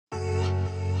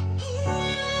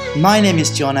My name is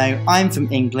Jono, I'm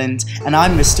from England, and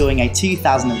I'm restoring a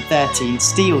 2013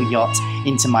 steel yacht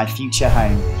into my future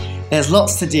home. There's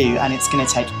lots to do and it's going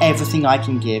to take everything I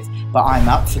can give, but I'm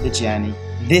up for the journey.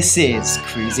 This is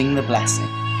Cruising the Blessing.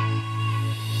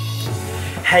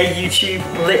 Hey YouTube,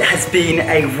 well, it has been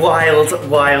a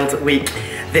wild week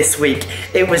this week.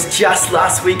 It was just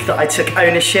last week that I took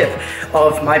ownership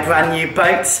of my brand new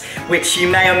boat, which you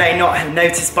may or may not have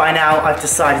noticed by now I've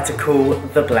decided to call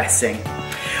the Blessing.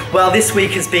 Well, this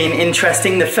week has been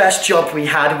interesting. The first job we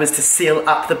had was to seal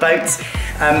up the boat.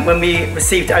 When we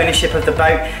received ownership of the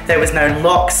boat, there was no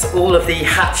locks. All of the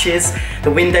hatches,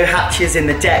 the window hatches in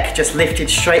the deck just lifted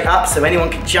straight up so anyone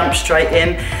could jump straight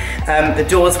in. The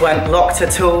doors weren't locked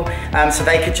at all, so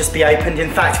they could just be opened. In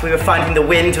fact, we were finding the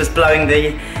wind was blowing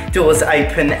the doors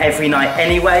open every night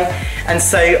anyway. And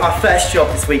so our first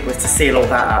job this week was to seal all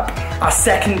that up. Our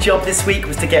second job this week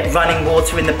was to get running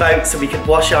water in the boat so we could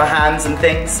wash our hands and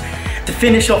things. To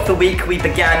finish off the week, we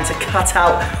began to cut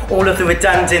out all of the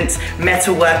redundant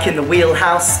metalwork in the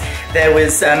wheelhouse. There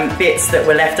was bits that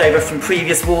were left over from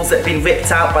previous walls that had been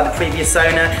ripped out by the previous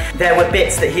owner. There were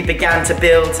bits that he began to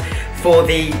build for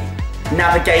the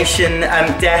navigation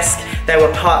desk. There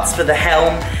were parts for the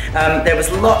helm. There was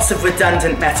lots of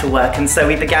redundant metalwork, and so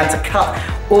we began to cut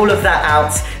all of that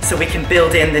out so we can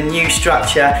build in the new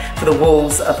structure for the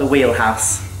walls of the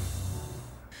wheelhouse.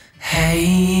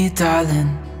 Hey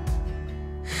darling,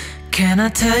 can I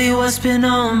tell you what's been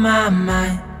on my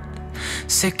mind?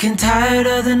 Sick and tired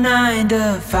of the 9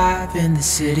 to 5 in the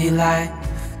city life.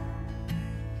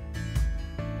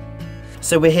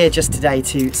 So we're here just today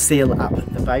to seal up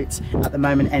the boat. At the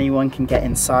moment anyone can get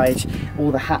inside.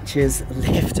 All the hatches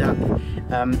lift up.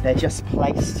 They're just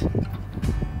placed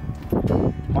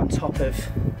on top of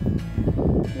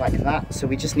like that. So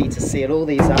we just need to seal all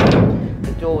these up.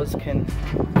 The doors can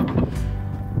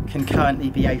currently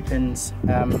be opened.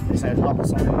 There's no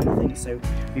locks on them or anything, so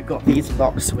we've got these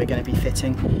locks we're going to be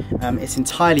fitting. It's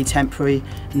entirely temporary,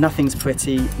 nothing's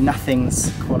pretty,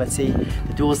 nothing's quality.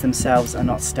 The doors themselves are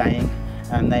not staying.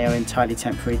 They are entirely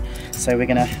temporary, so we're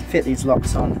going to fit these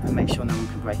locks on and make sure no one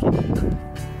can break it.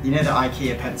 You know that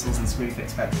IKEA pencils and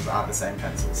Screwfix pencils are the same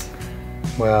pencils?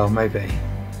 Well, maybe.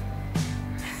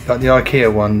 But the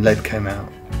IKEA one, lead came out.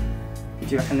 Do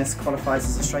you reckon this qualifies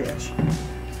as a straight edge?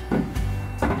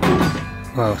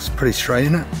 Well, it's pretty straight,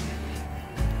 isn't it?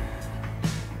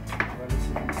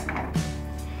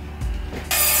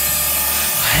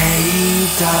 Hey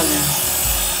darling,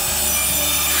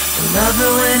 I love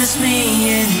it when it's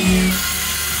me and you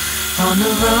on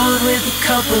the road with a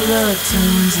couple of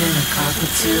tunes and a cup or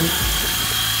two.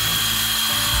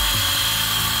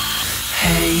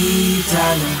 Hey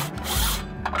darling,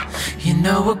 you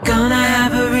know we're gonna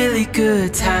have a really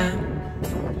good time,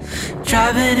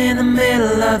 driving in the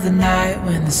middle of the night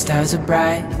when the stars are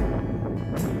bright.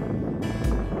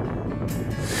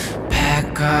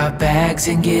 Pack our bags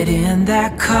and get in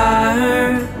that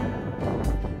car.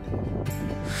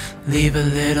 Leave a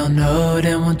little note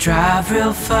and we'll drive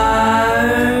real far.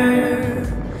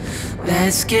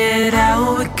 Let's get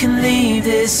out, we can leave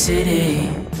this city.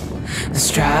 Let's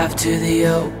drive to the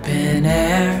open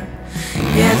air.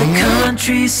 Yeah, the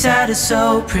countryside is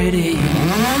so pretty,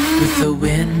 with the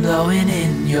wind blowing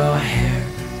in your hair.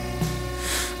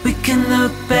 We can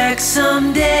look back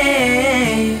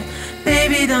someday.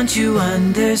 Baby, don't you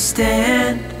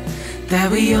understand that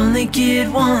we only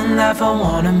get one life? I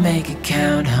wanna make it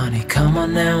count, honey. Come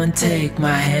on now and take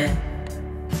my hand.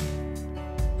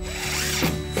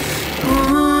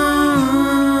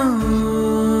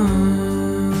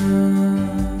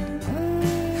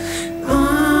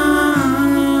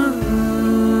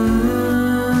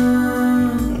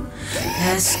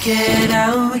 Let's get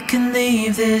out, we can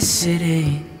leave this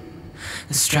city.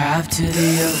 Let's drive to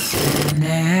the open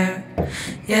air.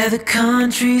 Yeah, the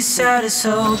countryside is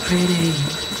so pretty,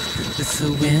 with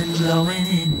the wind blowing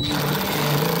in your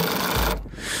hair.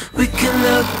 We can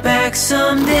look back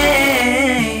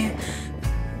someday.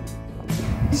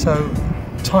 So,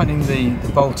 tightening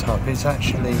the bolt up is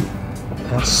actually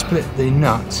split the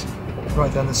nut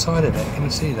right down the side of it. Can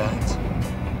you see that?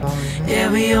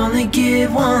 Yeah, we only get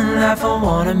one life, I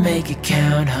wanna make it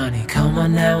count, honey. Come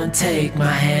on now and take my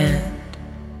hand.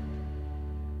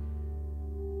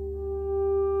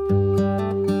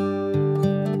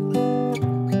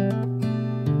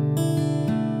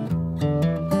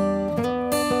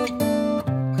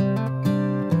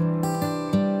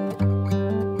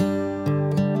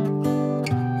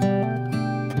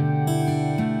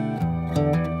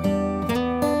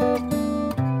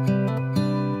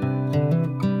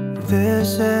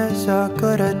 This is as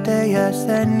good a day as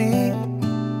any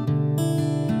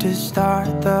to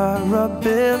start the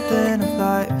rebuilding of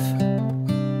life.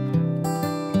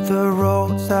 The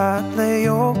roads that lay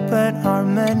open are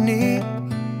many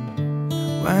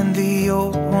when the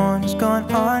old one's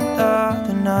gone under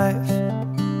the knife.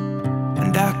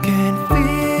 And I can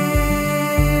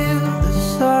feel the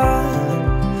sun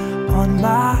on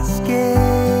my skin,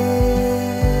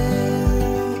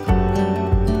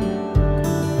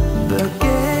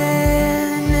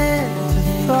 beginning to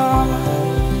thaw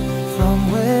from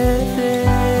within.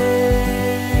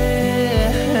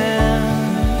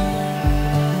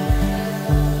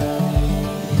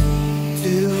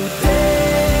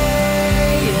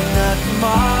 Today and not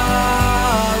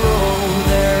tomorrow,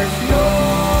 there's no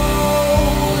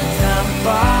time to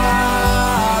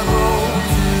borrow.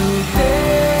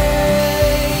 Today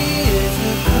is a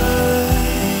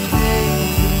good day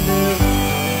to live.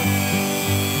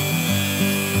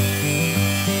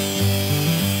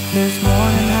 This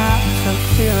morning I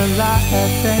feel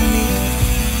alive and need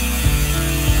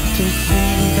to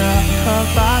see the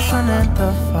horizon and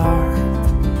the far.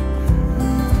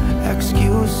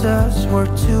 Excuses were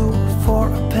 2 for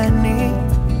a penny,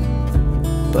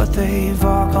 but they've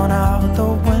all gone out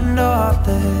the window of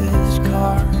this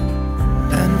car.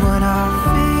 And when I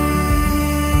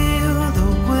feel the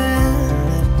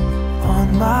wind on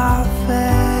my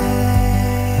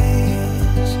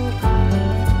face,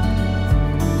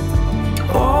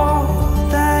 all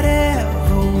that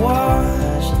ever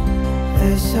was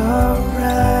is a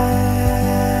wreck.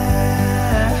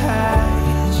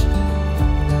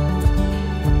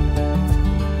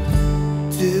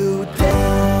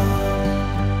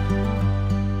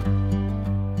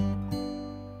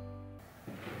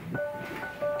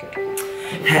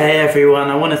 Hey everyone,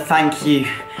 I want to thank you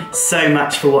so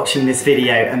much for watching this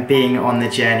video and being on the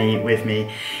journey with me.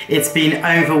 It's been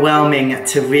overwhelming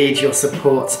to read your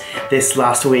support this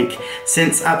last week.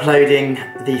 Since uploading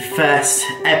the first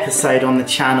episode on the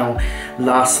channel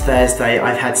last Thursday,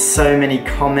 I've had so many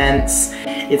comments.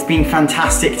 It's been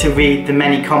fantastic to read the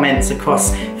many comments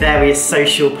across various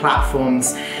social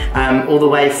platforms, all the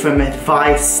way from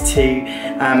advice to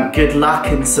good luck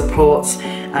and support.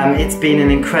 It's been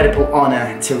an incredible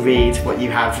honour to read what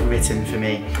you have written for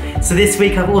me. So this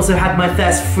week I've also had my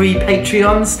first free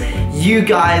Patreons. You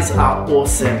guys are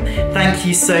awesome. Thank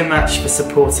you so much for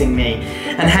supporting me.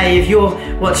 And hey, if you're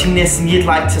watching this and you'd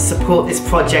like to support this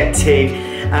project too,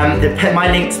 my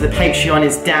link to the Patreon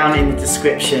is down in the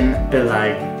description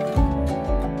below.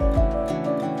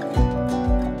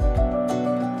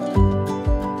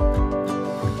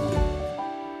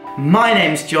 My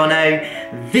name's Jono,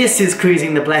 this is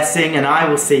Cruising the Blessing, and I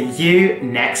will see you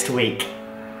next week.